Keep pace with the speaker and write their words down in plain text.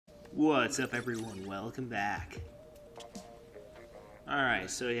What's up, everyone? Welcome back.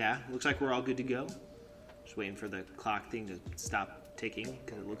 Alright, so yeah, looks like we're all good to go. Just waiting for the clock thing to stop ticking,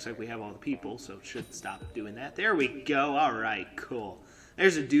 because it looks like we have all the people, so it should stop doing that. There we go. Alright, cool.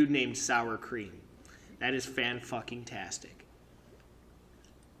 There's a dude named Sour Cream. That is fan-fucking-tastic.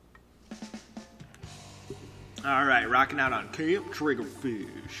 Alright, rocking out on Camp Triggerfish.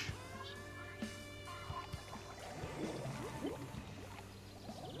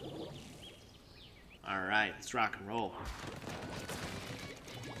 Alright, let's rock and roll.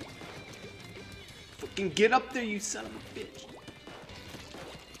 Fucking get up there, you son of a bitch.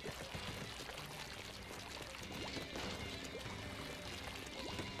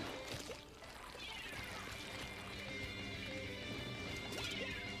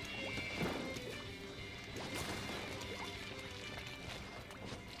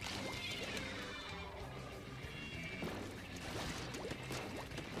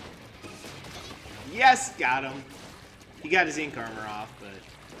 Yes, got him. He got his ink armor off, but...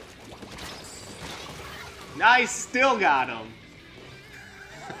 Nice, still got him.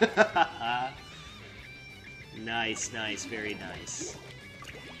 Nice, nice, very nice.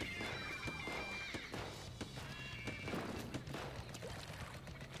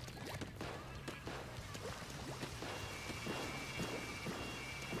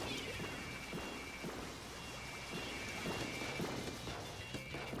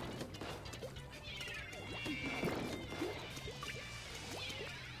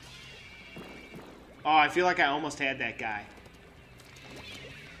 Oh, I feel like I almost had that guy.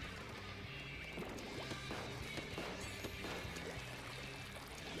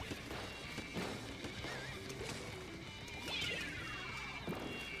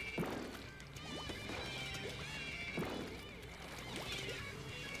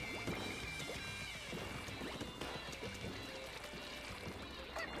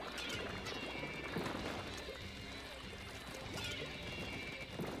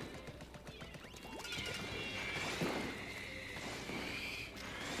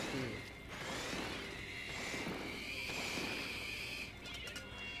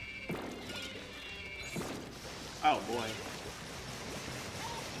 Oh boy.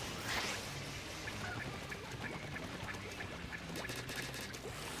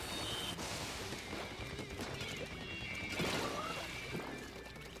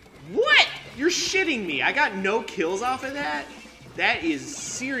 What? You're shitting me. I got no kills off of that? That is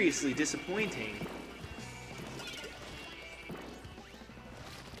seriously disappointing.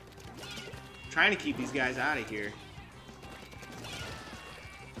 Trying to keep these guys out of here.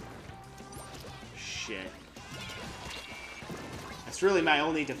 Shit. That's really my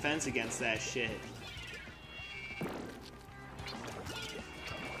only defense against that shit.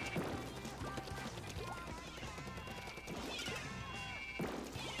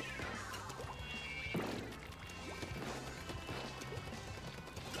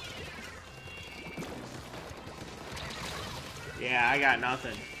 Yeah, I got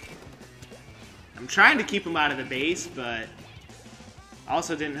nothing. I'm trying to keep him out of the base, but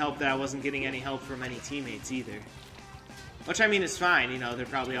also didn't help that I wasn't getting any help from any teammates either. Which, I mean, is fine, you know, they're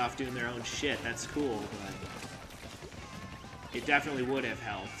probably off doing their own shit, that's cool, but it definitely would have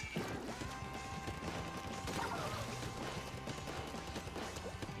helped.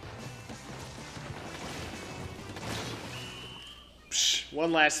 Psh,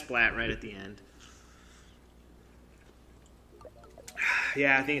 one last splat right at the end.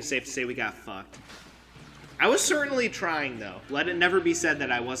 Yeah, I think it's safe to say we got fucked. I was certainly trying, though. Let it never be said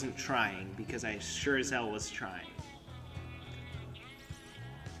that I wasn't trying, because I sure as hell was trying.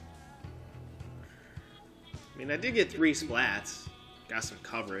 I mean, I did get 3 splats. Got some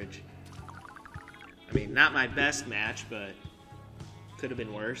coverage. I mean, not my best match, but could have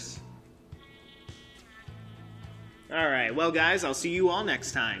been worse. Alright, well guys, I'll see you all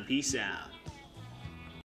next time. Peace out.